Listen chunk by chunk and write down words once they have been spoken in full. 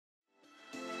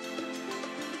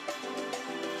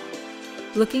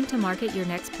Looking to market your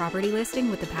next property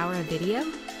listing with the power of video?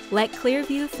 Let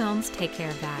Clearview Films take care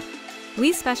of that.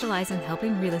 We specialize in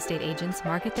helping real estate agents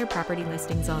market their property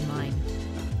listings online.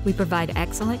 We provide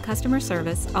excellent customer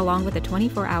service along with a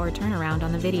 24-hour turnaround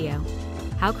on the video.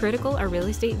 How critical are real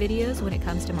estate videos when it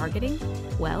comes to marketing?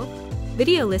 Well,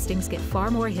 video listings get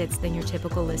far more hits than your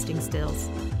typical listing stills.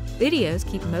 Videos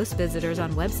keep most visitors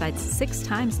on websites 6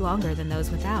 times longer than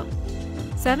those without.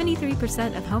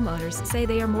 73% of homeowners say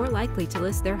they are more likely to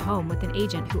list their home with an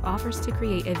agent who offers to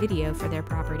create a video for their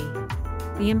property.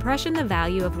 The impression the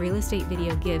value of real estate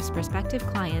video gives prospective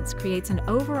clients creates an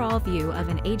overall view of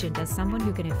an agent as someone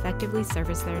who can effectively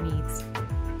service their needs.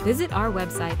 Visit our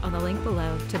website on the link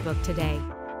below to book today.